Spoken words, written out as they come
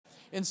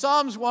In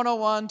Psalms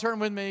 101, turn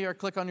with me or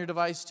click on your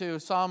device too.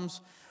 Psalms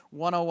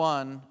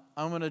 101,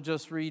 I'm going to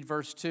just read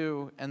verse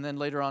 2 and then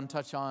later on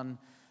touch on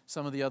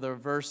some of the other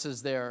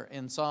verses there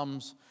in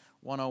Psalms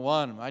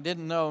 101. I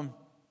didn't know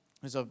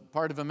it was a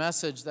part of a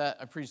message that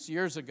I preached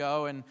years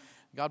ago, and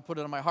God put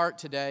it on my heart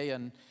today,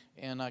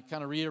 and I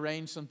kind of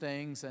rearranged some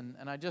things, and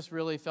I just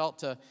really felt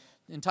to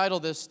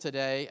entitle this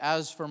today,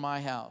 As for My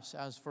House.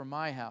 As for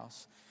My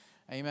House.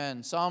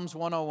 Amen. Psalms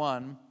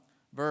 101,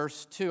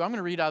 verse 2. I'm going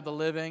to read out of the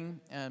Living,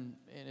 and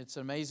it's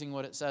amazing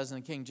what it says in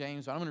the King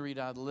James, but I'm going to read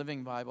out of the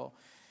Living Bible.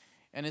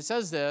 And it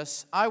says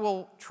this, I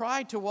will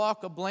try to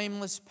walk a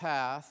blameless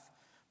path,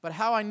 but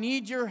how I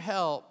need your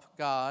help,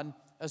 God,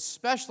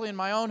 especially in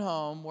my own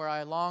home where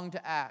I long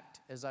to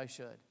act as I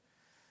should.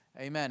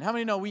 Amen. How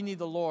many know we need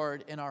the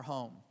Lord in our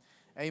home?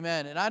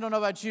 Amen. And I don't know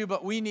about you,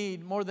 but we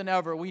need, more than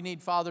ever, we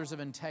need fathers of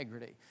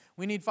integrity.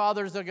 We need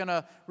fathers that are going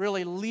to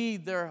really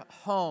lead their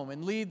home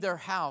and lead their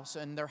house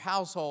and their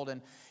household.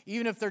 And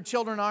even if their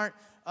children aren't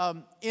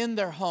in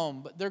their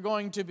home, but they're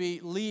going to be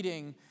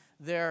leading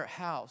their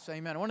house.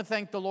 Amen. I want to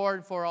thank the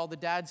Lord for all the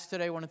dads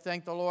today. I want to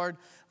thank the Lord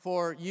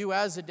for you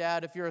as a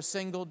dad. If you're a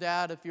single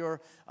dad, if you're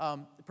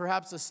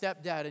perhaps a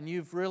stepdad, and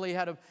you've really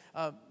had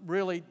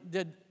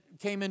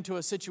came into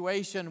a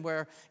situation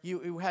where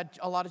you had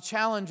a lot of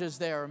challenges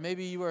there, or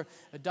maybe you were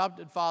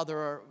adopted father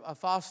or a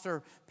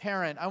foster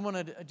parent, I want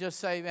to just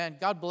say, man,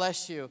 God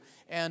bless you,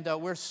 and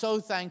we're so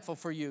thankful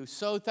for you,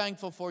 so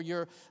thankful for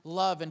your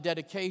love and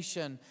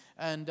dedication,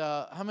 and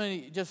how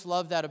many just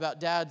love that about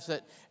dads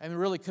that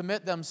really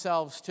commit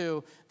themselves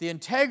to the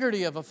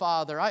integrity of a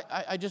father?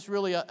 I just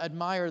really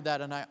admire that,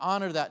 and I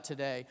honor that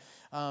today.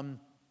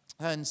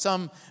 And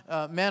some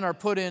men are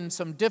put in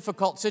some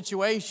difficult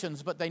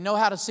situations, but they know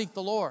how to seek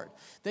the Lord.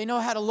 They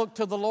know how to look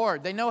to the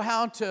Lord. They know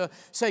how to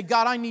say,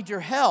 God, I need your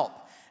help.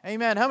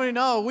 Amen. How many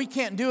know we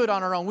can't do it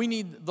on our own? We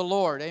need the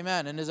Lord.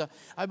 Amen. And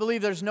I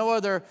believe there's no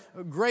other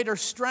greater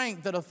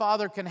strength that a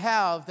father can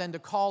have than to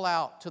call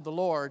out to the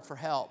Lord for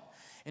help.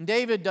 And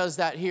David does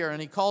that here, and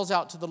he calls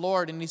out to the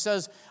Lord, and he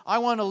says, I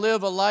want to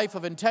live a life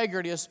of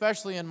integrity,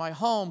 especially in my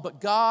home,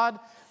 but God,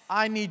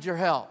 I need your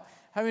help.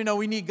 How many know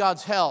we need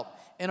God's help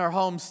in our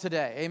homes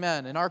today?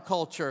 Amen. In our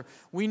culture,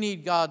 we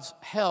need God's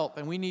help,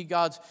 and we need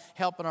God's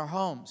help in our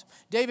homes.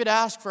 David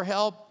asked for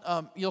help.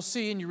 You'll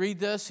see, and you read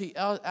this, he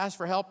asked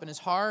for help in his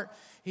heart.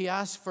 He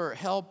asked for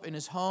help in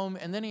his home,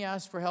 and then he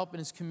asked for help in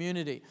his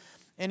community.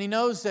 And he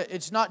knows that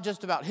it's not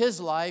just about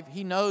his life.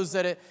 He knows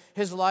that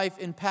his life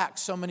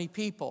impacts so many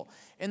people.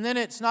 And then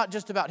it's not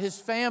just about his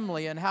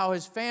family and how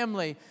his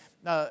family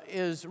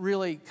is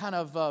really kind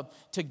of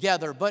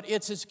together, but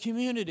it's his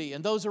community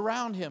and those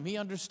around him. He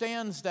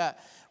understands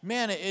that,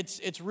 man,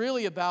 it's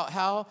really about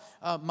how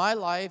my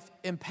life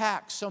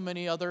impacts so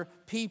many other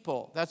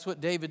people. That's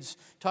what David's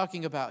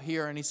talking about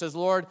here. And he says,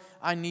 Lord,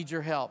 I need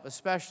your help,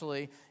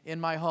 especially in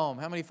my home.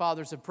 How many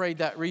fathers have prayed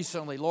that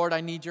recently? Lord,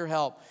 I need your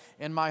help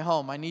in my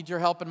home. I need your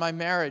help in my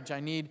marriage. I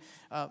need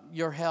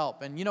your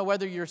help. And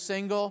whether you're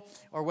single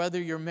or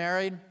whether you're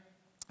married,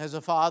 as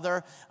a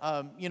father,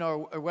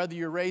 or whether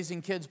you're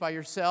raising kids by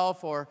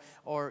yourself or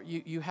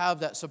you have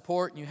that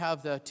support and you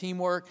have the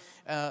teamwork,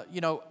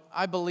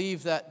 I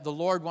believe that the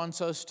Lord wants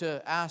us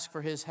to ask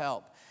for His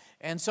help.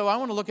 And so I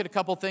want to look at a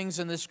couple things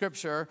in this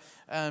scripture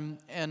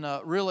and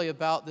really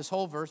about this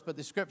whole verse, but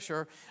the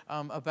scripture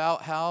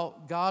about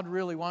how God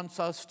really wants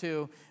us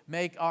to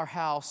make our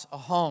house a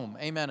home,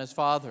 amen, as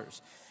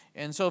fathers.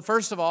 And so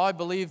first of all, I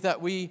believe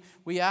that we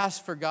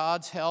ask for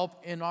God's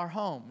help in our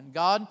home. And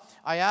God,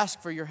 I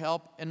ask for your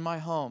help in my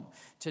home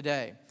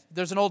today.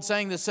 There's an old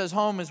saying that says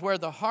home is where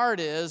the heart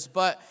is,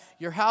 but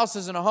your house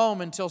isn't a home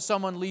until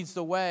someone leads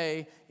the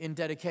way in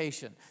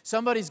dedication.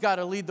 Somebody's got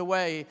to lead the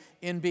way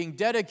in being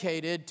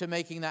dedicated to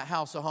making that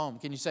house a home.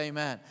 Can you say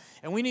amen?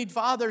 And we need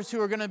fathers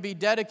who are going to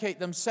dedicate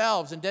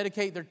themselves and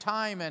dedicate their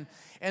time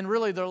and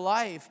really their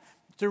life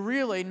to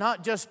really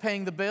not just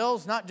paying the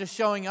bills, not just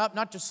showing up,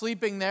 not just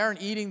sleeping there and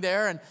eating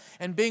there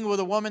and being with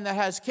a woman that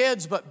has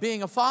kids, but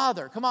being a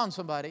father. Come on,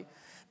 somebody.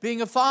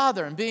 Being a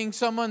father and being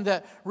someone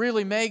that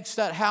really makes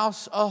that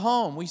house a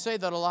home. We say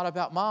that a lot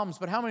about moms,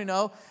 but how many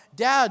know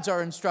dads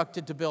are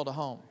instructed to build a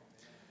home?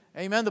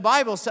 Amen. The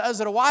Bible says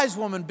that a wise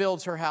woman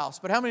builds her house,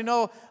 but how many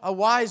know a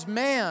wise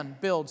man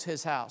builds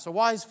his house? A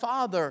wise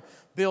father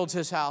builds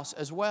his house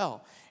as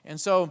well. And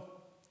so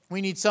we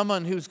need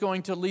someone who's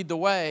going to lead the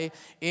way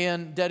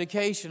in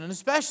dedication, and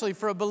especially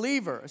for a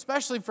believer,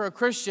 especially for a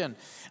Christian.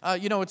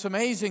 It's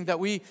amazing that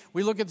we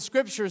look at the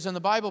scriptures and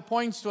the Bible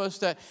points to us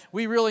that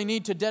we really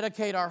need to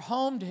dedicate our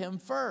home to Him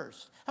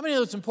first. How many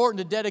know it's important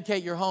to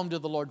dedicate your home to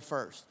the Lord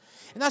first?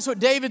 And that's what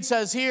David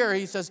says here.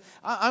 He says,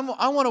 I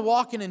want to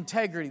walk in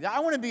integrity. I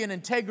want to be an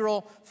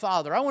integral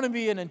father. I want to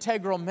be an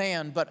integral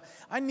man, but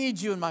I need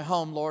you in my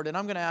home, Lord, and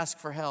I'm going to ask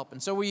for help.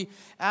 And so we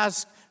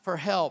ask for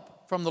help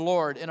from the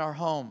Lord in our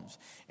homes.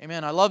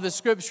 Amen. I love this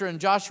scripture in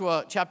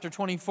Joshua chapter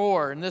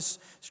 24. In this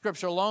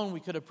scripture alone,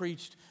 we could have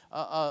preached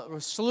a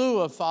slew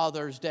of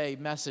Father's Day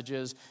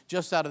messages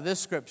just out of this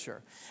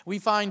scripture. We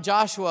find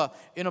Joshua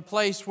in a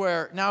place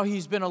where now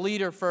he's been a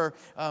leader for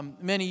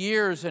many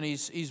years, and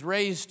he's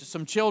raised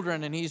some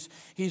children, and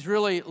he's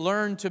really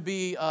learned to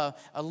be a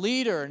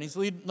leader, and he's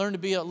learned to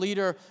be a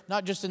leader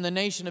not just in the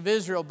nation of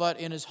Israel, but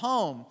in his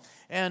home.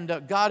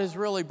 And God has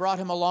really brought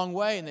him a long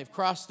way, and they've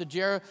crossed the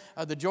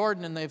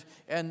Jordan,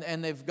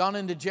 and they've gone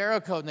into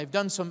Jericho, and they've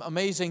done some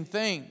amazing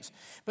things.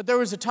 But there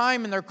was a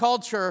time in their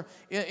culture,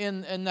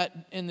 in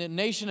the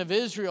nation of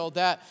Israel,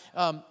 that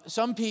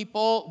some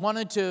people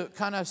wanted to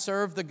kind of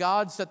serve the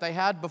gods that they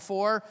had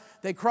before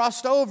they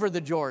crossed over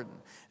the Jordan,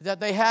 that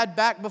they had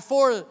back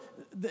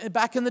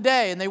in the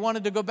day, and they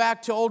wanted to go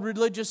back to old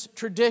religious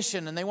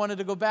tradition, and they wanted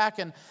to go back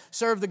and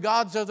serve the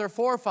gods of their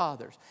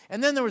forefathers.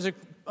 And then there was a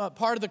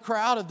part of the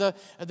crowd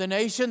of the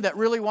nation that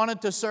really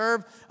wanted to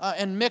serve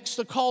and mix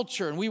the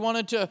culture, and we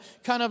wanted to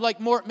kind of like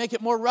make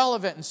it more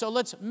relevant. And so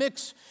let's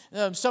mix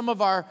some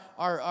of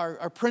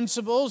our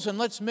principles, and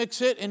let's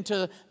mix it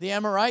into the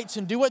Amorites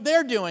and do what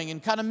they're doing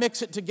and kind of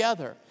mix it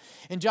together.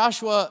 And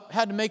Joshua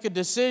had to make a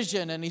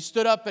decision, and he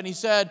stood up and he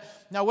said,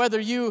 now whether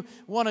you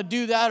want to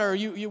do that, or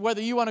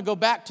whether you want to go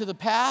back to the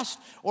past,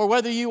 or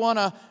whether you want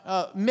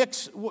to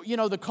mix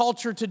the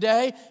culture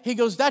today, he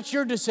goes, that's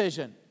your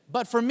decision.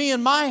 But for me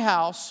and my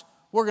house,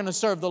 we're going to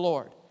serve the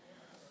Lord.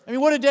 I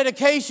mean, what a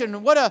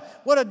dedication, what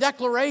a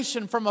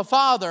declaration from a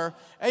father,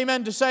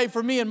 amen, to say,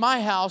 for me and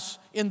my house,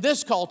 in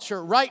this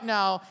culture, right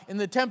now, in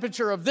the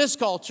temperature of this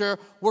culture,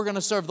 we're going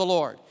to serve the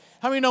Lord.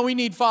 How many know we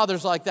need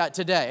fathers like that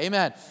today?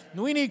 Amen.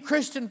 We need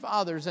Christian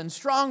fathers and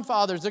strong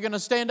fathers that are going to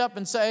stand up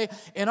and say,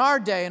 in our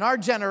day, in our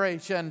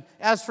generation,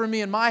 as for me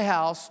and my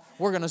house,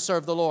 we're going to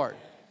serve the Lord.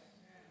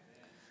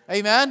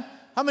 Amen.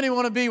 How many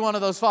want to be one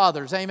of those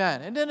fathers?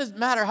 Amen. And it doesn't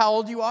matter how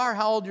old you are,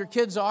 how old your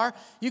kids are.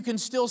 You can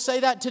still say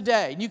that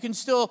today. You can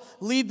still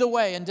lead the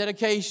way in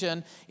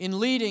dedication in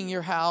leading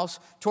your house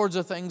towards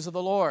the things of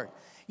the Lord.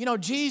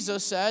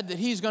 Jesus said that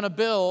he's going to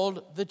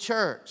build the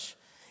church.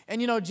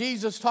 And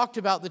Jesus talked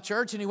about the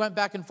church, and he went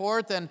back and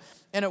forth. And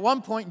at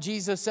one point,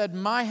 Jesus said,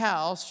 my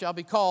house shall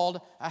be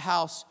called a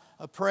house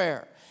of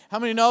prayer. How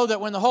many know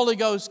that when the Holy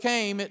Ghost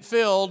came, it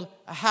filled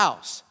a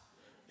house?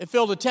 It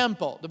filled a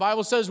temple. The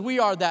Bible says we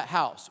are that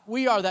house.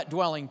 We are that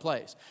dwelling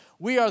place.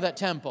 We are that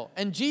temple.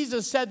 And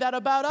Jesus said that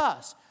about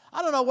us.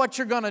 I don't know what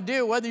you're going to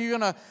do, whether you're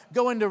going to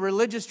go into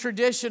religious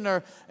tradition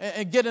or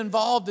get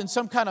involved in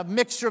some kind of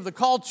mixture of the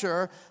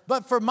culture.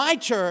 But for my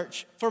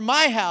church, for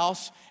my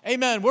house,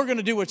 amen, we're going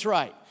to do what's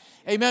right.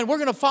 Amen. We're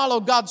going to follow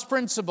God's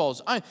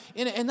principles.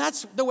 And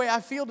that's the way I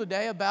feel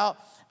today about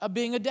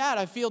being a dad.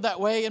 I feel that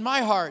way in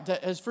my heart,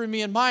 that as for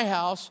me and my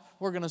house,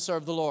 we're going to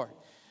serve the Lord.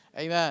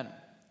 Amen.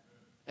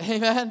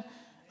 Amen.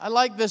 I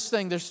like this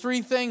thing. There's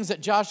 3 things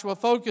that Joshua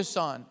focused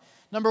on.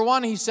 Number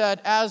 1, he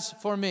said, as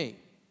for me.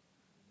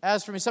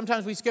 As for me.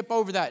 Sometimes we skip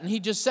over that. And he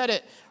just said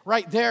it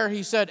right there.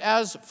 He said,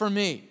 as for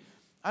me.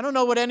 I don't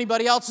know what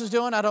anybody else is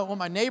doing. I don't know what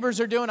my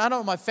neighbors are doing. I don't know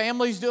what my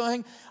family's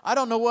doing. I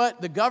don't know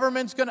what the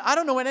government's going to, I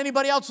don't know what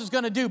anybody else is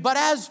going to do. But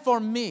as for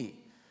me,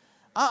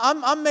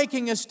 I'm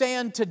making a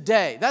stand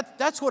today.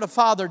 That's what a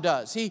father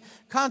does. He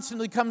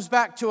constantly comes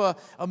back to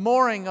a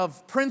mooring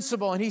of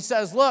principle, and he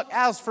says, look,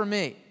 as for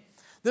me,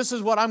 this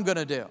is what I'm going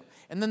to do.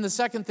 And then the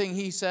second thing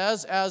he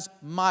says, as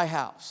my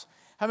house.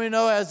 How many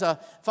know as a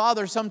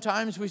father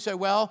sometimes we say,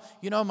 well,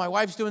 my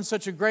wife's doing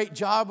such a great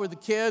job with the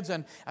kids,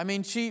 and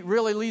she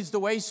really leads the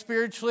way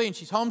spiritually, and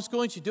she's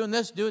homeschooling, she's doing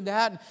this, doing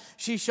that, and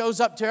she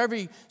shows up to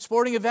every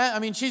sporting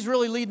event. She's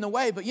really leading the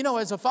way. But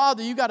as a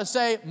father, you got to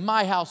say,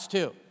 my house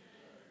too.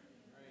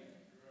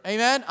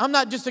 Amen? I'm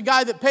not just a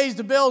guy that pays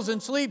the bills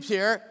and sleeps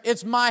here.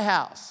 It's my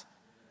house.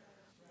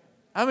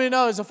 How many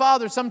know as a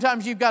father,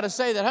 sometimes you've got to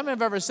say that? How many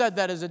have ever said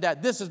that as a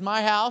dad? This is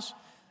my house,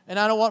 and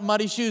I don't want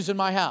muddy shoes in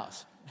my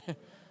house.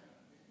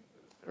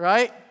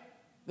 Right?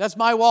 That's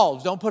my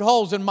walls. Don't put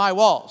holes in my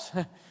walls.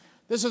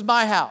 This is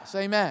my house.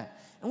 Amen.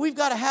 And we've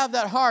got to have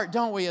that heart,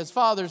 don't we, as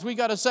fathers? We've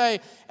got to say,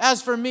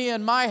 as for me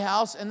and my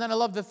house, and then I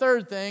love the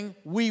third thing,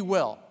 we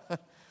will.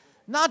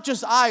 Not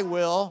just I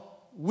will,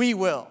 we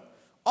will.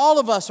 All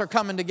of us are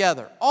coming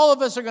together. All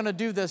of us are going to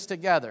do this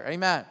together.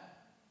 Amen.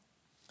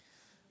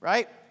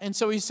 Right? And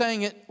so he's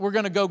saying we're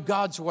going to go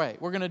God's way.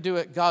 We're going to do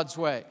it God's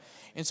way.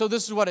 And so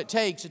this is what it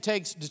takes. It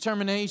takes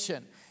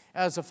determination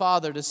as a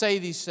father to say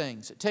these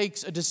things. It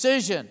takes a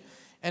decision,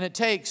 and it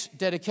takes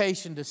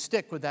dedication to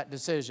stick with that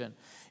decision.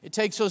 It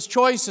takes those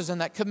choices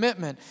and that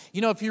commitment.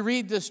 If you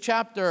read this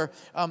chapter,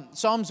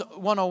 Psalms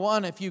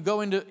 101, if you go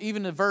into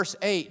even to verse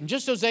 8, and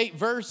just those 8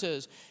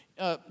 verses,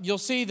 you'll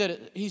see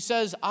that he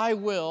says, I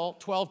will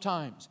 12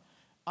 times.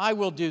 I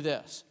will do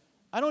this.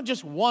 I don't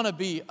just want to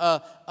be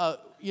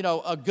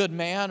a good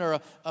man or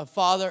a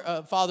father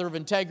of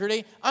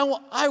integrity.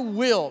 I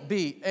will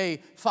be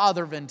a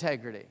father of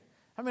integrity.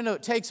 I mean,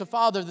 it takes a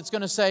father that's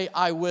going to say,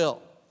 I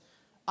will.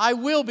 I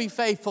will be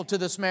faithful to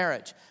this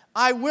marriage.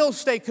 I will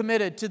stay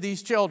committed to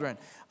these children.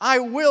 I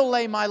will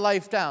lay my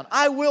life down.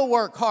 I will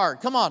work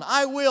hard. Come on.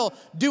 I will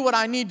do what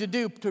I need to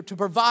do to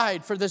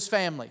provide for this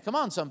family. Come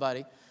on,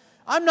 somebody.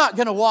 I'm not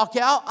going to walk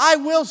out. I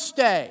will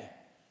stay.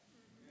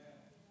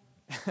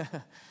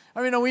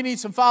 I mean, we need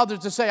some fathers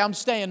to say, I'm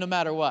staying no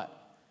matter what.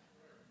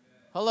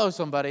 Hello,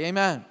 somebody.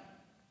 Amen.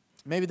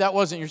 Maybe that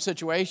wasn't your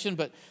situation,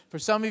 but for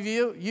some of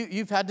you,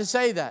 you've had to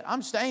say that.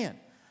 I'm staying.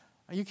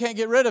 You can't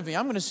get rid of me.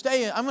 I'm going to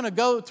stay. I'm going to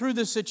go through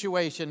this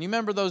situation. You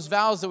remember those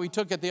vows that we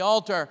took at the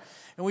altar,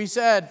 and we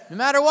said, no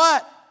matter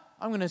what,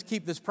 I'm going to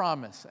keep this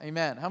promise.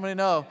 Amen. How many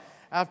know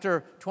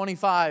after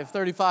 25,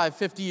 35,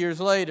 50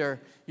 years later,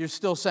 you're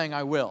still saying,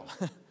 I will?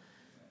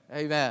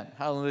 Amen.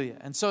 Hallelujah.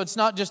 And so it's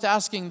not just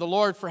asking the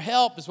Lord for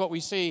help is what we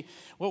see,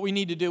 what we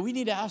need to do. We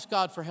need to ask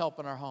God for help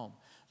in our home.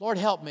 Lord,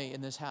 help me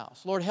in this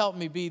house. Lord, help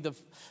me be the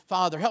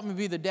father. Help me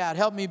be the dad.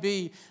 Help me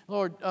be,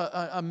 Lord,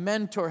 a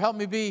mentor. Help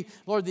me be,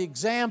 Lord, the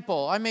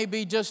example. I may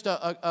be just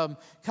a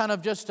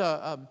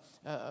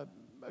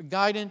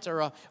guidance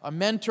or a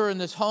mentor in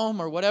this home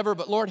or whatever,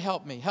 but Lord,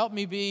 help me. Help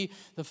me be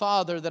the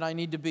father that I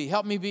need to be.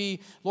 Help me be,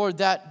 Lord,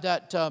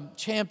 that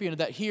champion,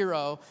 that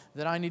hero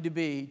that I need to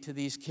be to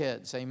these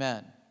kids.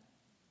 Amen.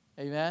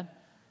 Amen.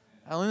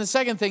 And then the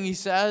second thing he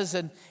says,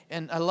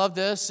 and I love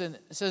this, and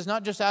it says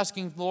not just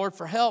asking the Lord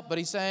for help, but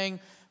he's saying,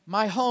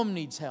 my home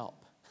needs help.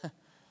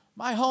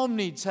 My home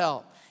needs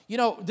help. You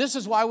know, this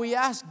is why we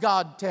ask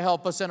God to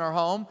help us in our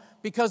home,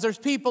 because there's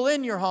people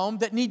in your home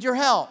that need your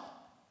help.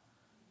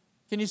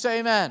 Can you say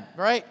amen?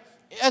 Right?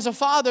 As a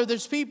father,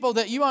 there's people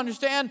that you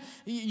understand,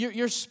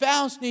 your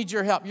spouse needs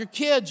your help, your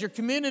kids, your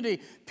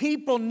community,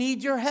 people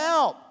need your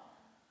help.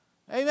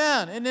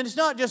 Amen. And it's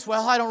not just,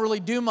 well, I don't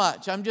really do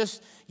much. I'm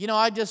just,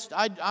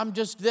 I'm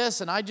just this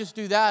and I just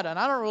do that. And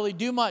I don't really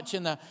do much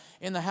in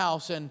the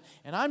house. And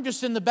I'm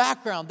just in the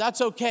background.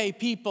 That's okay.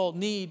 People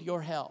need your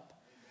help.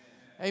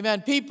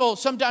 Amen. People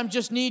sometimes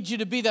just need you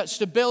to be that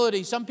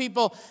stability. Some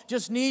people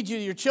just need you.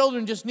 Your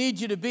children just need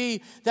you to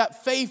be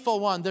that faithful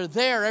one. They're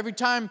there every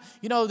time,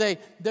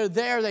 they're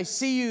there. They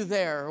see you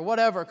there or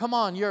whatever. Come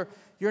on. You're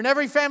in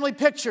every family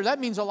picture.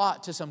 That means a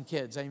lot to some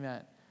kids.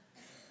 Amen.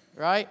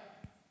 Right?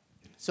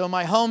 So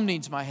my home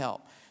needs my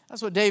help.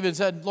 That's what David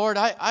said. Lord,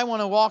 I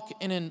want to walk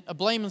in a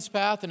blameless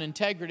path and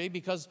integrity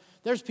because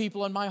there's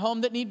people in my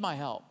home that need my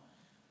help.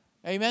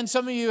 Amen.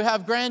 Some of you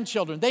have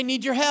grandchildren. They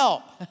need your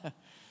help.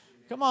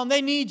 Come on,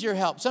 they need your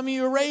help. Some of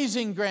you are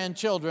raising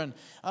grandchildren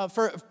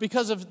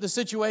because of the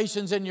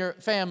situations in your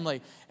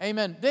family.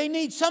 Amen.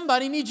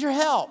 Somebody needs your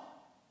help,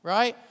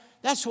 right?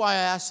 That's why I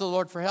ask the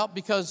Lord for help,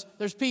 because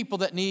there's people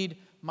that need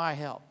my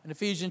help. In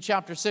Ephesians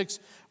chapter 6,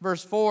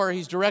 verse 4,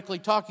 he's directly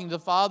talking to the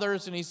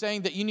fathers, and he's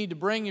saying that you need to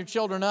bring your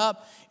children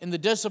up in the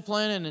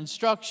discipline and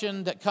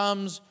instruction that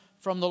comes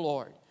from the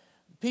Lord.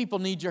 People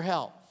need your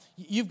help.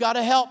 You've got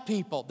to help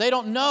people. They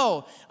don't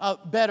know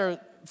better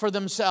for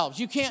themselves.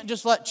 You can't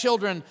just let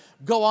children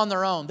go on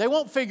their own. They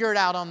won't figure it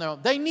out on their own.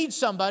 They need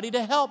somebody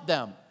to help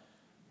them.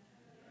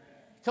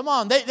 Come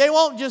on, they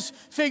won't just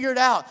figure it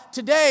out.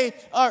 Today,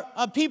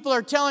 people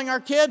are telling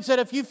our kids that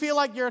if you feel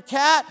like you're a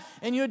cat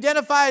and you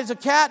identify as a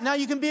cat, now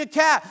you can be a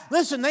cat.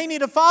 Listen, they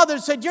need a father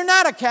that said, you're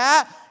not a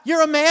cat,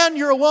 you're a man,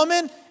 you're a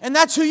woman, and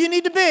that's who you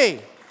need to be.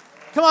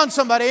 Come on,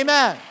 somebody,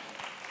 amen.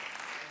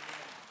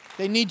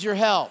 They need your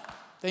help.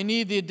 They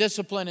need the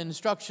discipline and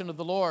instruction of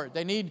the Lord.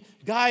 They need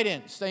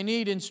guidance. They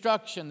need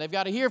instruction. They've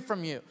got to hear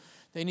from you.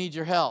 They need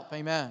your help,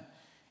 amen.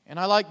 And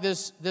I like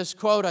this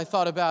quote I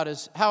thought about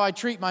is, how I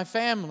treat my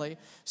family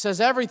says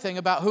everything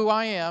about who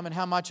I am and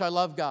how much I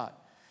love God.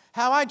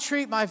 How I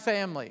treat my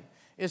family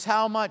is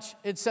how much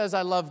it says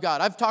I love God.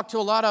 I've talked to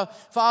a lot of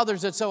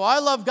fathers that say, well, I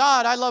love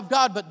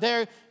God, but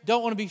they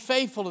don't want to be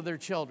faithful to their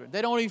children.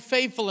 They don't want to be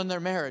faithful in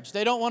their marriage.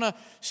 They don't want to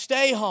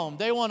stay home.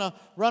 They want to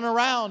run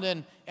around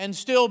and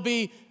still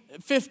be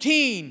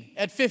 15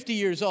 at 50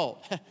 years old.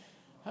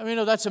 I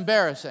mean, that's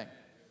embarrassing.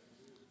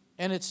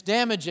 And it's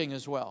damaging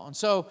as well. And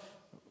so,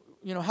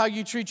 how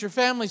you treat your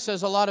family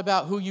says a lot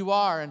about who you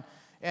are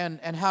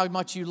and how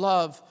much you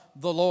love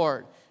the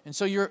Lord. And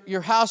so your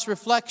house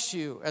reflects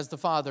you as the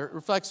father. It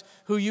reflects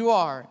who you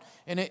are.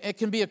 And it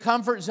can be a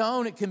comfort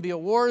zone. It can be a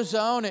war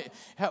zone.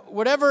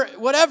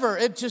 Whatever.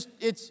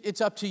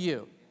 It's up to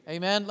you.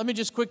 Amen. Let me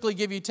just quickly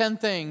give you 10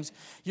 things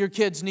your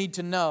kids need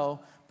to know,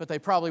 but they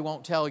probably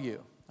won't tell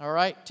you. All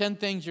right? 10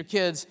 things your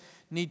kids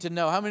need to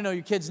know. How many know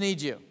your kids need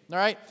you? All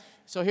right?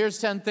 So here's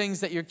 10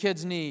 things that your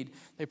kids need.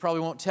 They probably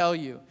won't tell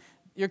you.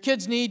 Your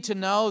kids need to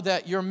know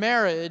that your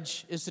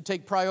marriage is to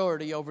take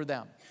priority over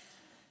them.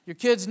 Your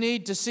kids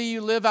need to see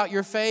you live out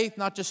your faith,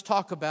 not just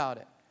talk about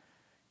it.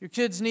 Your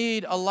kids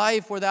need a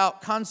life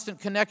without constant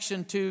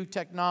connection to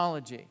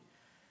technology.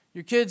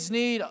 Your kids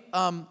need,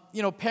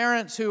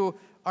 parents who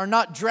are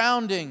not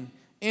drowning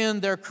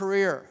in their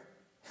career.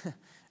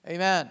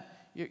 Amen.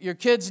 Your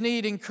kids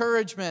need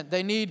encouragement.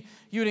 They need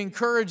you to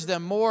encourage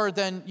them more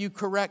than you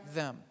correct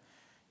them.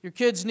 Your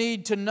kids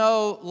need to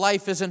know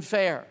life isn't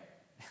fair.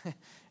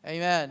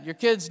 Amen. Your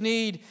kids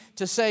need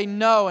to say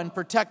no and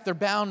protect their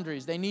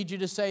boundaries. They need you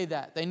to say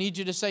that. They need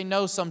you to say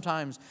no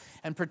sometimes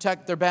and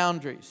protect their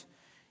boundaries.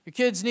 Your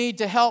kids need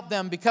to help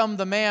them become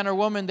the man or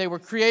woman they were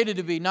created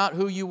to be, not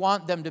who you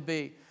want them to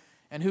be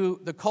and who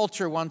the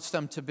culture wants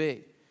them to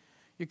be.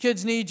 Your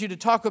kids need you to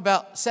talk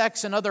about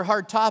sex and other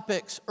hard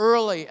topics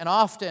early and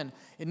often.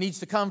 It needs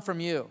to come from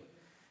you.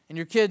 And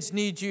your kids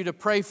need you to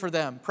pray for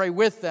them, pray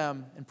with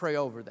them, and pray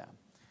over them.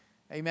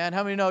 Amen.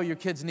 How many know your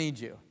kids need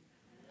you?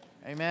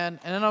 Amen.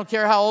 And I don't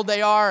care how old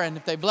they are, and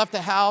if they've left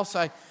the house,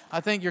 I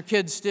think your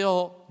kids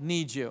still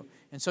need you.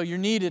 And so you're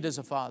needed as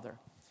a father.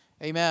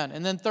 Amen.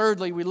 And then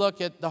thirdly, we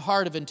look at the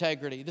heart of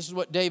integrity. This is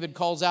what David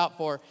calls out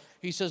for.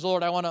 He says,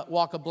 Lord, I want to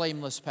walk a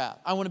blameless path.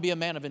 I want to be a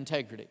man of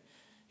integrity.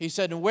 He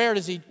said, and where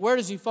does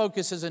he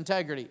focus his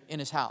integrity? In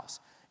his house,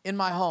 in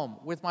my home,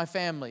 with my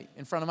family,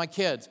 in front of my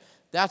kids.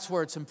 That's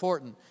where it's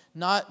important.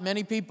 Not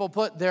many people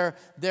put their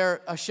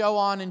show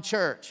on in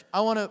church. I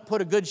want to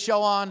put a good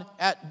show on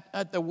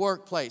at the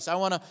workplace. I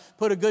want to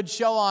put a good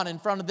show on in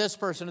front of this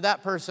person or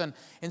that person.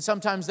 And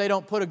sometimes they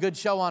don't put a good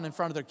show on in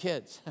front of their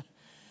kids.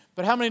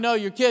 But how many know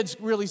your kids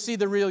really see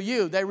the real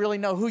you? They really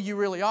know who you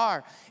really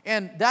are.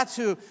 And that's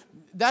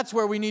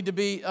where we need to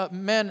be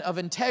men of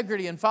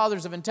integrity and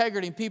fathers of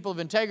integrity and people of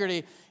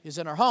integrity is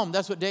in our home.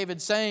 That's what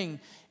David's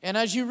saying. And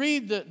as you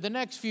read the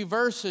next few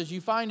verses,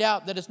 you find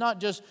out that it's not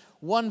just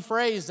one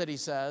phrase that he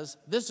says.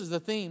 This is the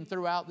theme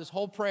throughout this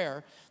whole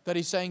prayer that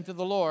he's saying to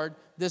the Lord.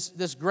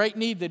 This great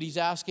need that he's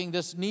asking,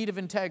 this need of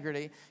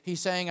integrity, he's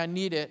saying, I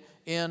need it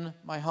in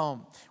my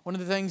home. One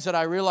of the things that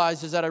I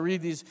realize is that I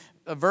read these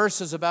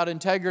verses about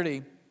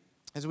integrity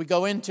as we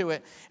go into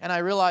it, and I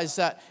realize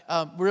that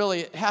really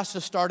it has to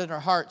start in our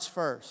hearts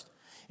first.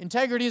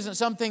 Integrity isn't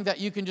something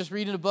that you can just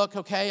read in a book,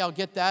 okay, I'll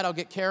get that, I'll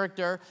get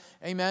character,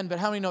 amen, but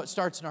how many know it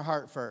starts in our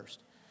heart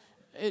first?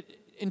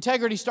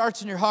 Integrity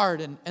starts in your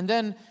heart, and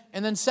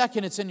then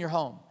second, it's in your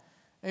home.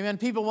 Amen.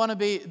 People want to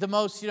be the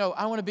most,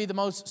 I want to be the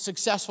most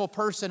successful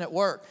person at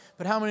work,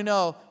 but how many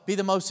know be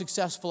the most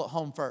successful at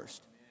home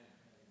first?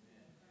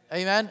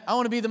 Amen. I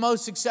want to be the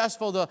most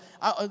successful,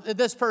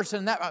 this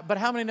person, that, but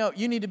how many know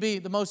you need to be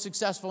the most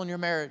successful in your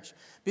marriage?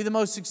 Be the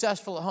most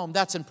successful at home.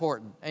 That's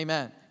important.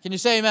 Amen. Can you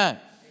say amen?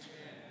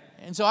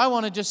 Amen. And so I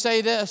want to just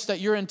say this, that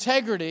your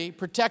integrity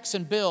protects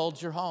and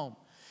builds your home.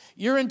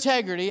 Your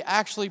integrity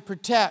actually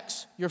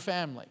protects your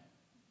family.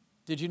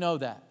 Did you know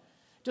that?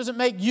 It doesn't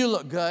make you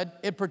look good.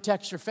 It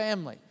protects your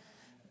family.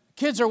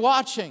 Kids are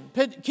watching.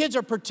 Kids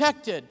are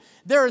protected.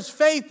 There is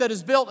faith that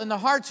is built in the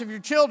hearts of your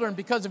children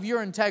because of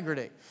your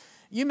integrity.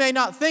 You may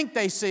not think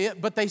they see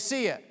it, but they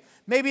see it.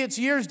 Maybe it's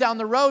years down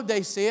the road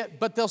they see it,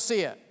 but they'll see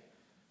it.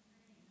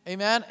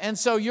 Amen? And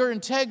so your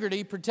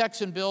integrity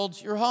protects and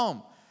builds your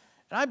home.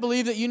 And I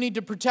believe that you need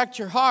to protect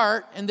your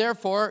heart, and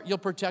therefore you'll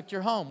protect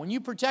your home. When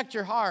you protect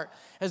your heart,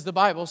 as the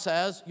Bible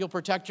says, you'll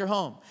protect your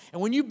home. And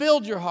when you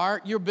build your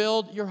heart, you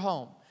build your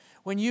home.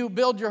 When you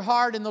build your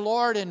heart in the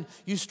Lord and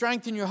you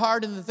strengthen your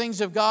heart in the things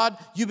of God,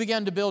 you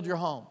begin to build your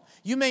home.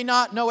 You may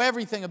not know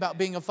everything about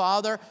being a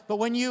father, but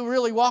when you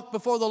really walk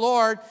before the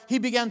Lord, He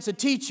begins to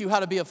teach you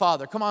how to be a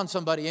father. Come on,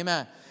 somebody,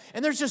 amen.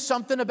 And there's just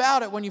something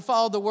about it when you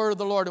follow the word of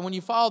the Lord and when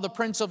you follow the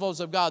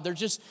principles of God. There's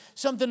just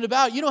something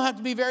about it. You don't have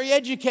to be very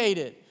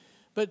educated,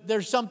 but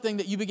there's something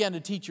that you begin to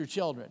teach your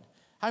children.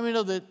 How many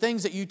know the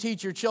things that you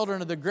teach your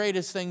children are the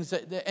greatest things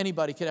that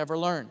anybody could ever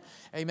learn?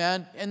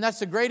 Amen? And that's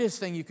the greatest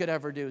thing you could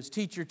ever do is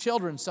teach your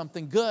children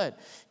something good.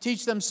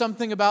 Teach them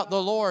something about the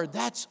Lord.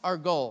 That's our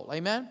goal.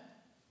 Amen?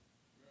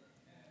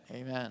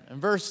 Amen. In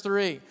verse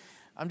 3,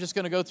 I'm just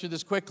going to go through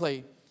this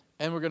quickly,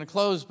 and we're going to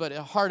close, but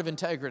a heart of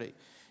integrity.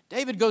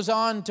 David goes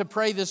on to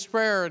pray this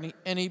prayer,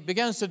 and he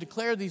begins to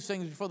declare these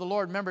things before the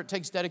Lord. Remember, it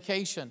takes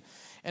dedication,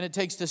 and it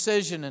takes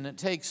decision, and it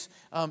takes,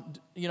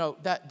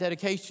 that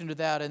dedication to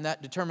that and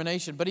that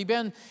determination. But he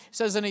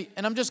says, and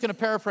I'm just going to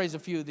paraphrase a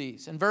few of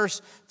these. In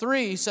verse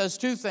 3, he says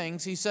two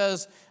things. He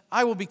says,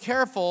 I will be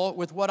careful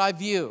with what I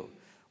view,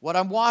 what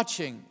I'm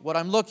watching, what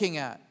I'm looking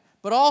at.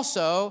 But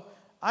also,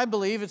 I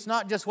believe it's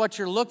not just what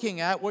you're looking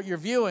at, what you're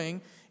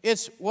viewing,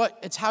 it's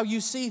how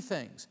you see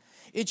things.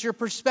 It's your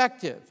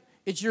perspective.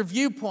 It's your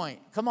viewpoint.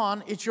 Come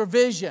on, it's your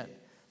vision.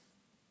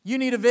 You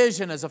need a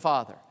vision as a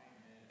father.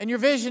 And your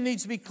vision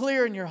needs to be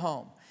clear in your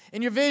home.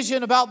 And your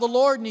vision about the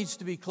Lord needs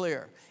to be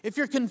clear. If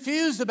you're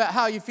confused about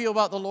how you feel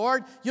about the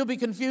Lord, you'll be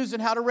confused in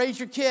how to raise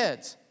your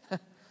kids.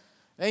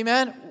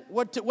 Amen?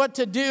 What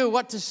to do,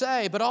 what to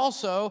say. But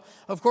also,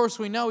 of course,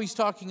 we know he's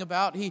talking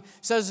about, he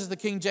says as the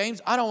King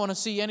James, I don't want to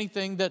see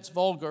anything that's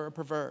vulgar or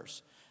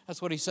perverse.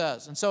 That's what he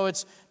says. And so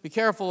it's be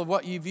careful of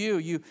what you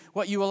view.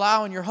 What you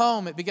allow in your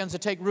home, it begins to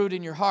take root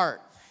in your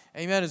heart.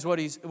 Amen, is what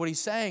he's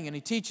saying. And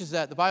he teaches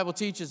that. The Bible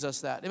teaches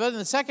us that. But in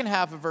the second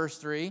half of verse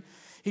 3,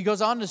 he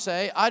goes on to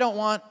say, I don't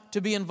want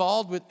to be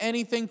involved with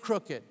anything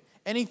crooked,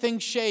 anything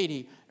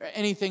shady, or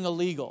anything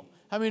illegal.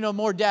 How many know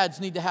more dads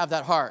need to have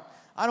that heart?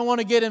 I don't want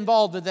to get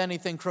involved with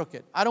anything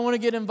crooked. I don't want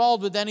to get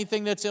involved with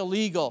anything that's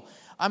illegal.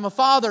 I'm a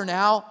father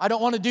now. I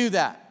don't want to do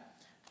that.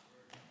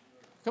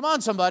 Come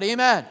on, somebody.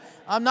 Amen.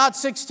 I'm not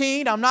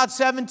 16. I'm not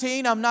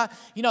 17. I'm not,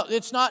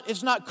 it's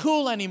not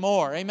cool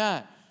anymore.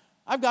 Amen.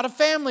 I've got a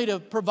family to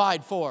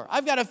provide for.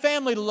 I've got a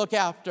family to look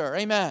after.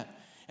 Amen.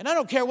 And I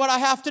don't care what I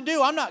have to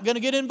do. I'm not going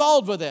to get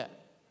involved with it.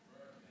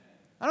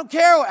 I don't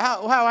care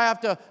how I have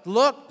to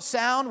look,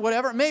 sound,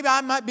 whatever. Maybe I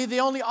might be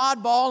the only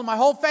oddball in my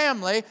whole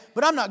family,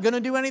 but I'm not going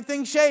to do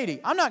anything shady.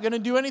 I'm not going to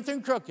do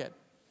anything crooked.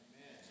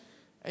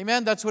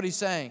 Amen? That's what he's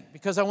saying.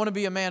 Because I want to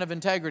be a man of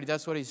integrity.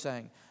 That's what he's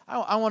saying.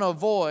 I want to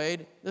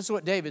avoid, this is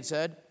what David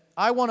said,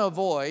 I want to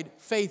avoid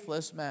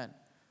faithless men.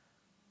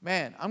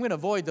 Man, I'm going to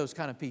avoid those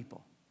kind of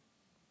people.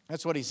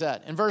 That's what he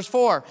said. In verse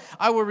 4,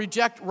 I will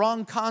reject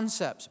wrong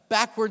concepts,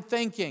 backward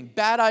thinking,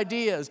 bad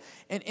ideas,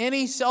 and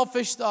any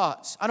selfish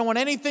thoughts. I don't want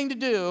anything to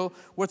do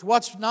with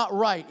what's not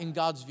right in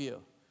God's view.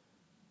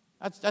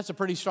 That's a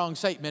pretty strong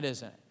statement,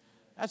 isn't it?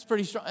 That's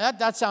pretty strong.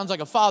 That sounds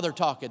like a father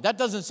talking. That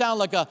doesn't sound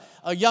like a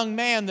young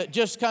man that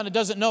just kind of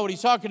doesn't know what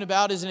he's talking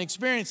about, isn't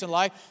experienced in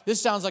life.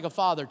 This sounds like a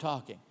father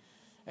talking.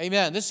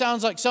 Amen. This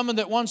sounds like someone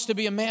that wants to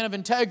be a man of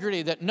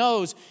integrity, that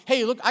knows,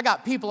 hey, look, I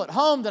got people at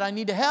home that I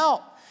need to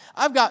help.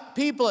 I've got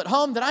people at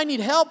home that I need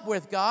help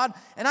with, God,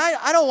 and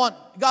I don't want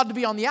God to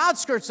be on the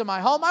outskirts of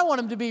my home. I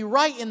want him to be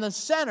right in the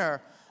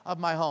center of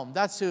my home.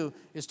 That's who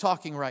is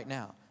talking right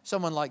now,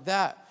 someone like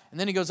that. And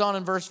then he goes on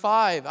in verse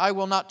 5, I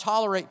will not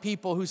tolerate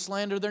people who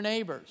slander their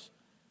neighbors.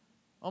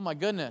 Oh, my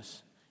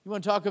goodness. You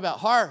want to talk about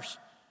harsh?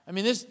 I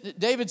mean,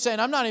 David's saying,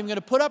 I'm not even going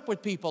to put up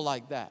with people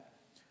like that,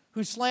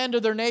 who slander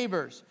their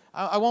neighbors.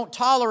 I won't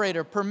tolerate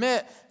or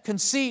permit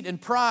conceit and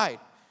pride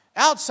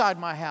outside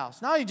my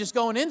house. Now he's just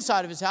going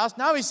inside of his house.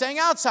 Now he's saying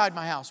outside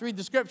my house. Read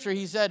the scripture.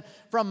 He said,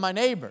 from my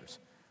neighbors.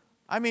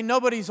 I mean,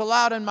 nobody's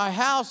allowed in my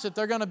house if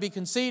they're going to be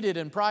conceited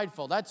and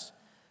prideful. That's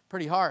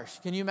pretty harsh.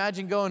 Can you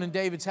imagine going in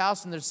David's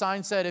house and their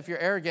sign said, if you're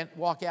arrogant,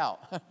 walk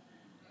out.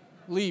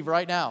 Leave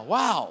right now.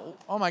 Wow.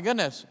 Oh, my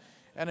goodness.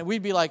 And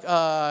we'd be like,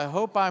 I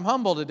hope I'm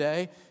humble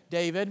today,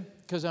 David,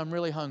 because I'm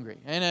really hungry.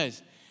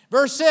 Anyways.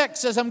 Verse 6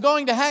 says, I'm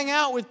going to hang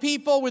out with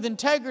people with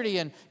integrity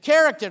and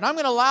character, and I'm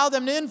going to allow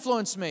them to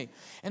influence me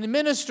and to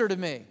minister to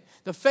me.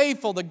 The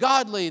faithful, the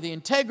godly, the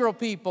integral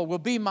people will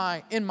be in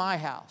my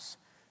house.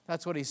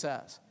 That's what he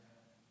says.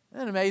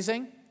 Isn't that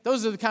amazing?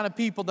 Those are the kind of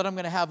people that I'm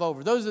going to have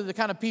over. Those are the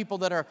kind of people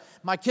that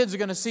my kids are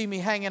going to see me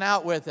hanging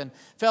out with and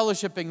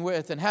fellowshipping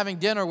with and having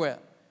dinner with.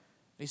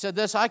 He said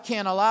this, I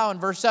can't allow, in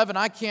verse 7,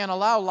 I can't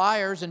allow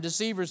liars and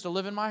deceivers to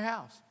live in my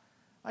house.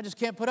 I just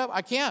can't put up,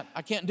 I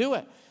can't do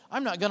it.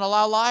 I'm not going to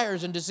allow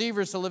liars and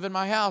deceivers to live in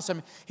my house. I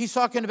mean, he's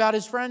talking about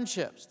his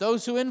friendships,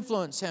 those who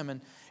influence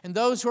him and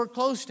those who are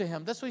close to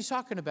him. That's what he's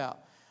talking about.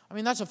 I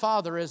mean, that's a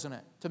father, isn't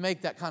it, to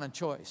make that kind of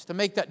choice, to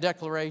make that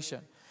declaration.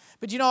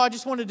 But, I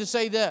just wanted to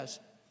say this.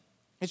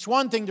 It's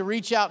one thing to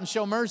reach out and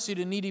show mercy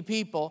to needy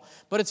people,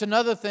 but it's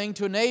another thing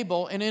to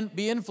enable and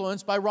be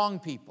influenced by wrong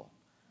people.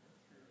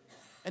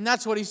 And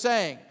that's what he's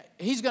saying.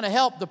 He's going to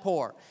help the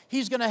poor.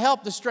 He's going to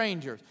help the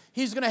strangers.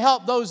 He's going to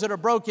help those that are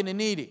broken and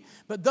needy.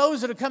 But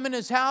those that are coming in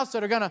his house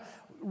that are going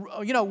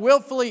to,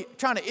 willfully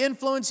trying to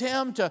influence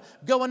him to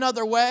go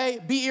another way,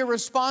 be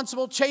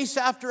irresponsible, chase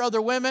after other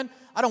women,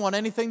 I don't want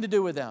anything to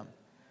do with them.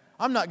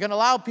 I'm not going to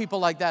allow people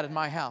like that in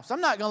my house.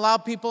 I'm not going to allow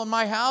people in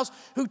my house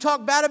who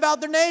talk bad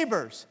about their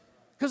neighbors,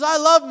 because I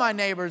love my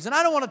neighbors and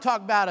I don't want to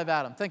talk bad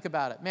about them. Think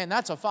about it. Man,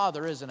 that's a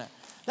father, isn't it?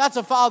 That's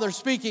a father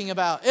speaking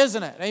about,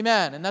 isn't it?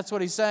 Amen. And that's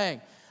what he's saying.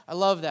 I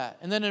love that.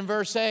 And then in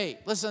verse 8,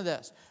 listen to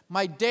this.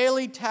 My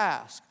daily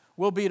task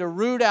will be to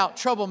root out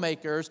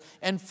troublemakers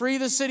and free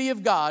the city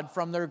of God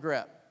from their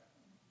grip.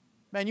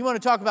 Man, you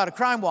want to talk about a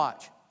crime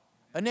watch,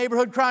 a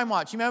neighborhood crime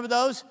watch. You remember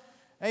those?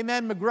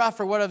 Amen, McGruff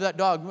or whatever that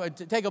dog,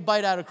 take a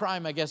bite out of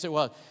crime, I guess it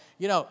was.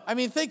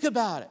 Think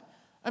about it.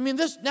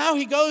 Now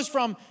he goes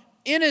from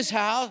in his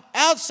house,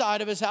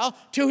 outside of his house,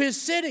 to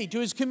his city, to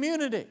his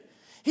community.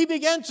 He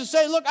begins to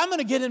say, look, I'm going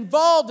to get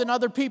involved in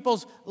other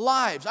people's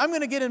lives. I'm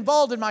going to get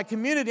involved in my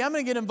community. I'm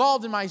going to get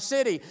involved in my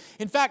city.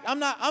 In fact, I'm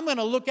going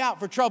to look out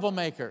for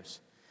troublemakers.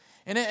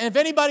 And if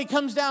anybody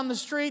comes down the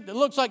street that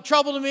looks like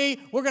trouble to me,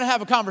 we're going to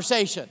have a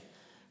conversation.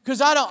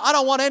 Because I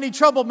don't want any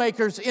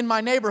troublemakers in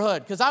my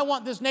neighborhood. Because I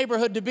want this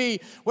neighborhood to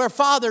be where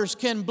fathers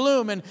can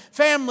bloom and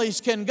families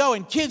can go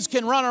and kids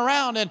can run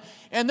around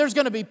and there's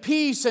going to be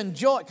peace and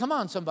joy. Come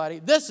on, somebody.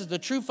 This is the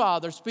true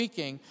father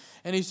speaking.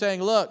 And he's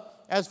saying, look,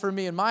 as for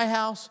me and my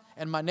house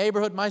and my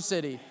neighborhood, my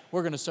city,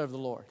 we're going to serve the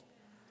Lord.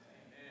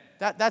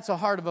 That's the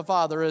heart of a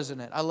father,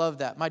 isn't it? I love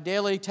that. My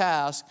daily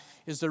task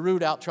is to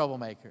root out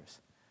troublemakers.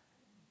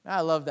 I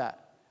love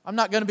that. I'm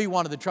not going to be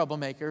one of the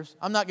troublemakers.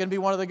 I'm not going to be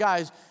one of the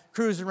guys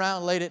cruising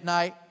around late at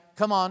night.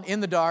 Come on, in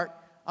the dark.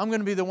 I'm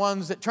going to be the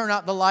ones that turn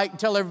out the light and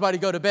tell everybody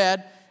to go to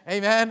bed.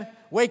 Amen.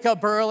 Wake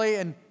up early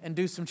and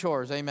do some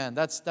chores. Amen.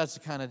 That's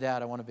the kind of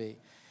dad I want to be.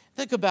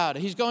 Think about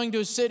it. He's going to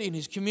his city and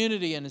his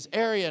community and his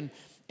area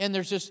and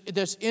there's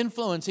this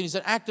influence, and he's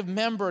an active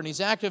member, and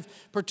he's an active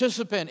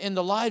participant in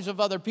the lives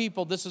of other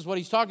people. This is what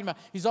he's talking about.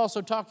 He's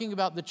also talking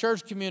about the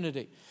church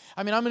community.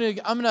 I mean, I'm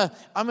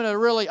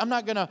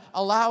not going to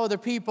allow other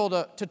people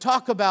to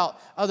talk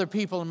about other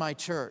people in my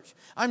church.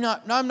 I'm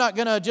not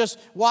going to just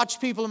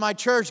watch people in my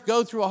church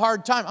go through a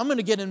hard time. I'm going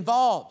to get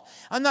involved.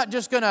 I'm not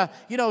just going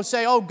to,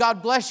 say, oh,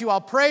 God bless you,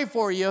 I'll pray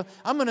for you.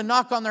 I'm going to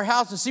knock on their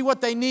house and see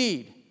what they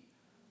need.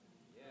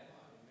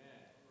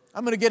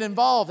 I'm going to get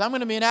involved. I'm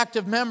going to be an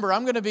active member.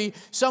 I'm going to be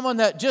someone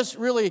that just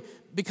really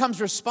becomes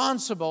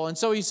responsible. And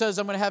so he says,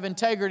 I'm going to have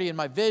integrity in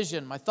my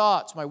vision, my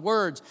thoughts, my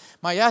words,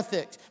 my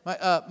ethics,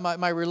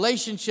 my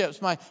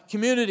relationships, my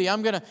community.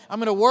 I'm going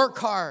to work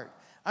hard.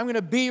 I'm going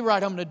to be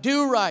right. I'm going to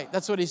do right.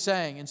 That's what he's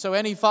saying. And so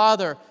any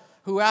father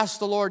who asks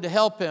the Lord to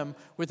help him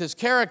with his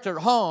character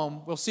at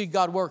home will see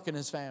God work in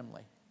his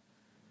family.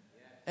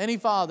 Any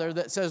father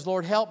that says,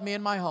 Lord, help me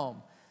in my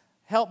home.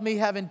 Help me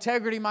have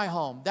integrity in my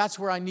home. That's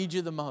where I need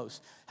you the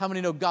most. How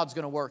many know God's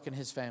going to work in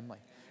his family?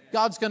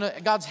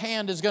 God's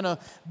hand is going to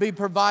be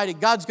provided.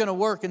 God's going to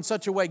work in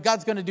such a way.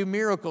 God's going to do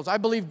miracles. I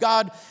believe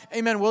God,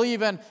 amen, will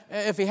even,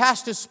 if he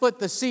has to split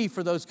the sea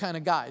for those kind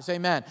of guys,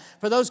 amen.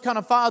 For those kind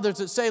of fathers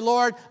that say,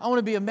 Lord, I want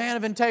to be a man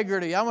of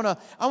integrity. I want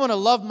to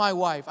love my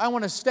wife. I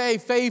want to stay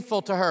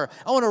faithful to her.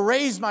 I want to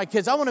raise my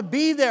kids. I want to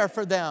be there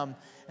for them.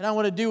 And I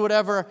want to do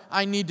whatever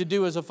I need to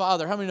do as a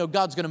father. How many know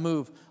God's going to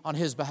move on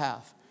his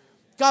behalf?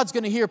 God's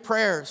going to hear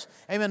prayers,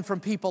 amen, from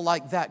people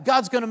like that.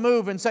 God's going to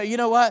move and say, you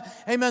know what,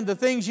 amen, the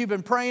things you've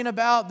been praying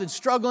about, been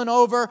struggling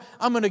over,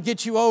 I'm going to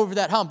get you over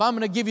that hump. I'm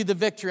going to give you the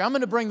victory. I'm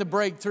going to bring the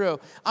breakthrough.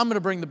 I'm going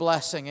to bring the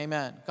blessing,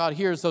 amen. God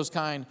hears those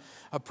kind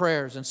of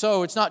prayers. And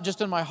so it's not just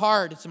in my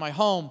heart, it's in my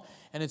home,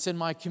 and it's in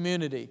my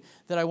community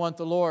that I want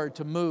the Lord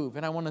to move.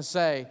 And I want to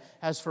say,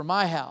 as for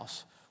my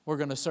house, we're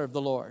going to serve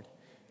the Lord.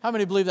 How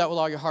many believe that with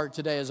all your heart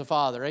today as a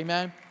father,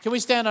 amen? Can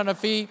we stand on our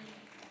feet?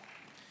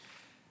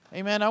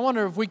 Amen. I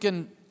wonder if we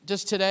can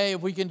just today,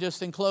 if we can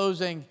just in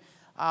closing,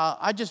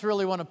 I just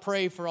really want to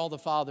pray for all the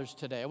fathers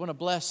today. I want to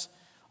bless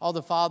all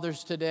the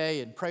fathers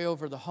today and pray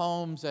over the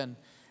homes. And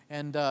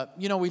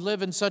you know, we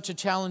live in such a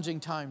challenging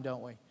time,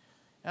 don't we?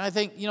 And I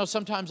think, you know,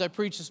 sometimes I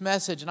preach this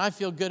message and I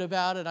feel good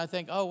about it. I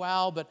think, oh,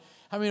 wow, but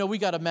I mean, we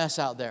got a mess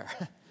out there.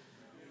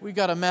 We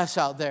got a mess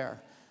out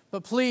there.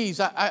 But please,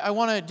 I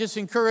want to just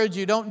encourage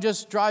you, don't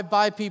just drive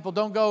by people.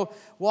 Don't go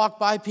walk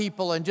by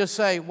people and just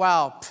say,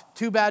 wow,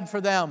 too bad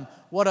for them.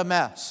 What a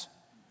mess.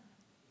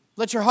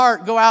 Let your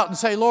heart go out and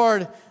say,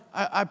 Lord,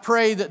 I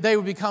pray that they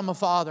would become a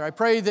father. I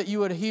pray that you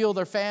would heal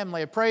their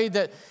family. I pray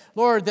that,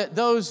 Lord, that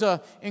those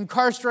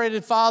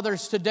incarcerated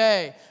fathers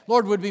today,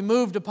 Lord, would be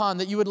moved upon,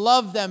 that you would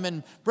love them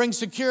and bring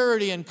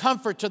security and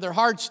comfort to their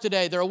hearts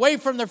today. They're away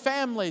from their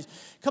families.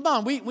 Come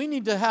on, we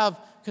need to have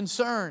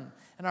concern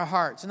in our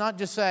hearts and not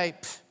just say,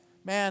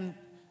 man,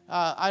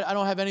 I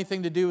don't have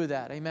anything to do with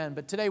that. Amen.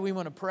 But today we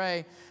want to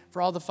pray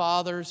for all the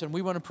fathers, and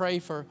we want to pray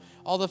for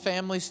all the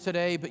families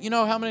today. But you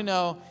know, how many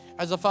know,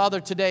 as a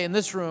father today in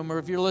this room, or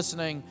if you're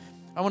listening,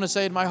 I want to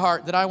say in my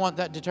heart that I want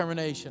that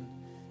determination,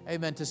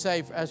 amen, to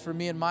say, as for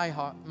me and my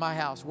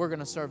house, we're going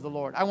to serve the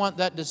Lord. I want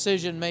that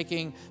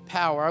decision-making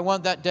power. I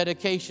want that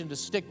dedication to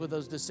stick with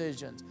those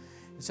decisions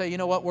and say, you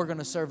know what, we're going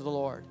to serve the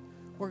Lord.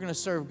 We're going to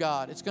serve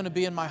God. It's going to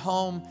be in my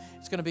home.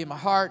 It's going to be in my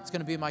heart. It's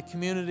going to be in my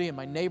community, in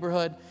my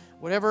neighborhood.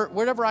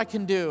 Whatever I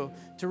can do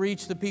to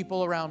reach the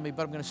people around me,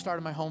 but I'm going to start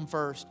in my home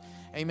first.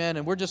 Amen.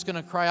 And we're just going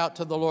to cry out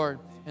to the Lord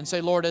and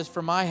say, Lord, as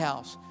for my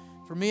house,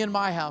 for me and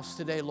my house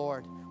today,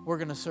 Lord, we're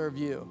going to serve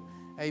you.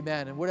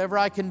 Amen. And whatever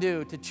I can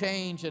do to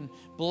change and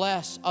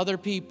bless other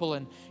people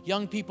and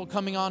young people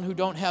coming on who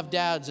don't have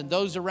dads and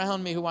those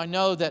around me who I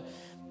know that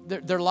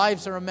their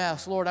lives are a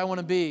mess. Lord, I want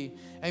to be,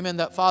 amen,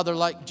 that father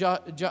like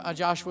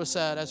Joshua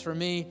said, as for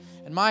me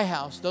and my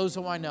house, those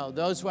who I know,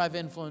 those who I have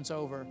influence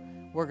over,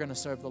 we're going to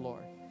serve the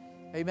Lord.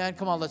 Amen.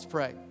 Come on, let's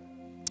pray.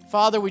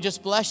 Father, we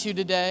just bless you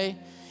today,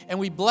 and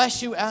we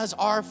bless you as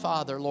our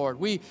Father,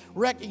 Lord. We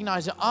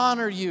recognize and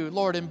honor you,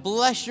 Lord, and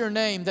bless your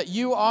name that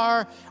you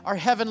are our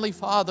Heavenly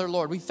Father,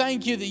 Lord. We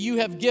thank you that you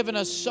have given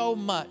us so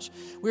much.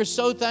 We're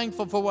so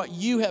thankful for what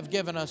you have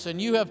given us,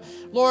 and you have,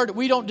 Lord,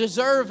 we don't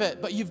deserve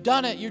it, but you've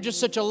done it. You're just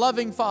such a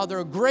loving Father,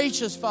 a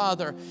gracious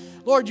Father.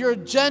 Lord, you're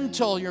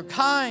gentle, you're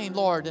kind,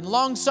 Lord, and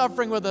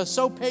long-suffering with us,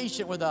 so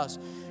patient with us.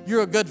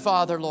 You're a good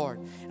Father, Lord.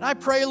 And I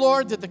pray,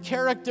 Lord, that the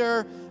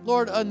character,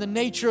 Lord, and the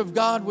nature of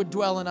God would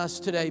dwell in us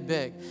today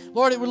big.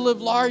 Lord, it would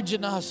live large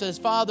in us as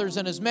fathers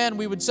and as men.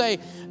 We would say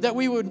that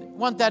we would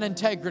want that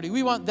integrity.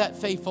 We want that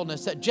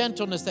faithfulness, that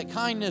gentleness, that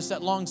kindness,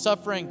 that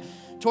long-suffering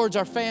towards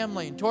our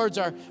family and towards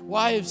our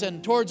wives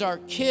and towards our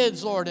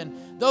kids, Lord,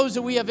 and those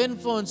that we have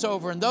influence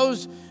over and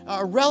those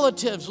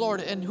relatives,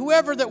 Lord, and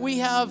whoever that we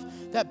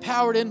have that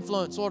power to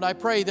influence, Lord, I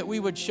pray that we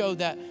would show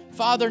that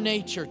Father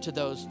nature to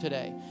those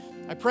today.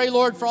 I pray,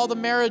 Lord, for all the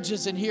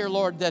marriages in here,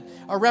 Lord, that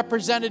are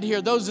represented here,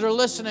 those that are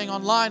listening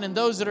online and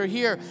those that are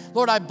here.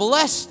 Lord, I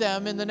bless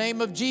them in the name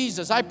of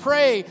Jesus. I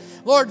pray,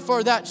 Lord,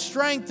 for that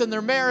strength in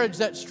their marriage,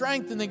 that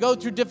strength when they go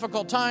through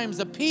difficult times,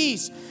 the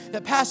peace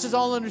that passes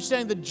all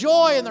understanding, the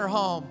joy in their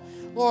home.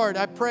 Lord,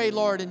 I pray,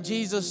 Lord, in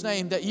Jesus'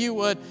 name, that you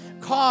would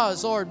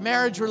cause, Lord,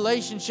 marriage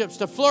relationships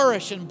to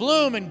flourish and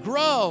bloom and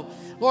grow.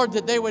 Lord,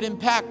 that they would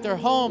impact their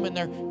home and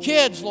their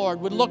kids,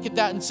 Lord, would look at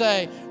that and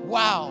say,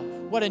 wow,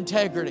 what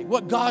integrity,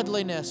 what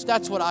godliness.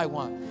 That's what I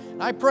want.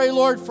 And I pray,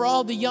 Lord, for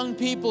all the young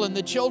people and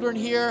the children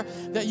here,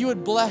 that you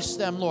would bless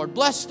them, Lord.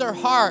 Bless their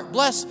heart.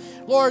 Bless,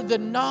 Lord, the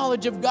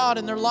knowledge of God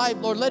in their life.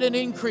 Lord, let it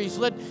increase.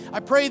 I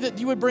pray that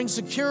you would bring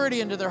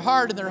security into their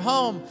heart and their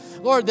home.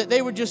 Lord, that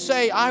they would just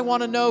say, I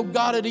want to know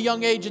God at a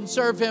young age and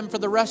serve him for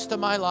the rest of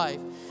my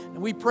life.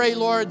 And we pray,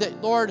 Lord,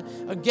 that, Lord,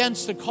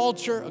 against the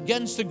culture,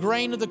 against the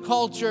grain of the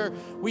culture,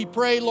 we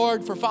pray,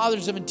 Lord, for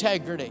fathers of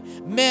integrity,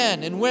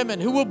 men and women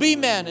who will be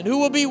men and who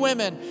will be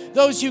women,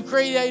 those who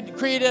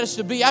created us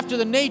to be after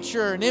the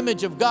nature and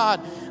image of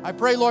God. I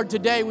pray, Lord,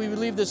 today we would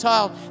leave this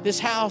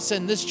house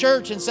and this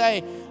church and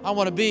say, I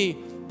want to be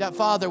that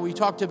father we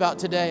talked about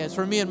today. As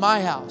for me and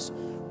my house,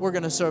 we're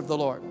going to serve the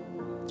Lord.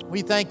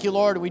 We thank you,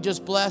 Lord. We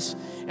just bless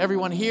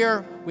everyone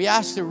here. We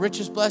ask the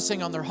richest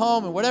blessing on their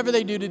home and whatever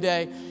they do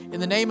today in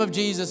the name of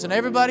Jesus. And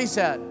everybody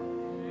said,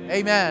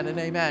 amen and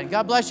amen.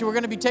 God bless you. We're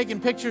going to be taking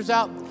pictures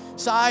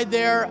outside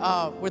there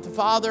with the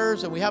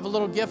fathers, and we have a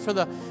little gift for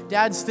the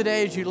dads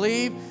today as you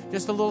leave.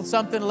 Just a little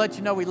something to let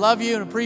you know we love you and appreciate you.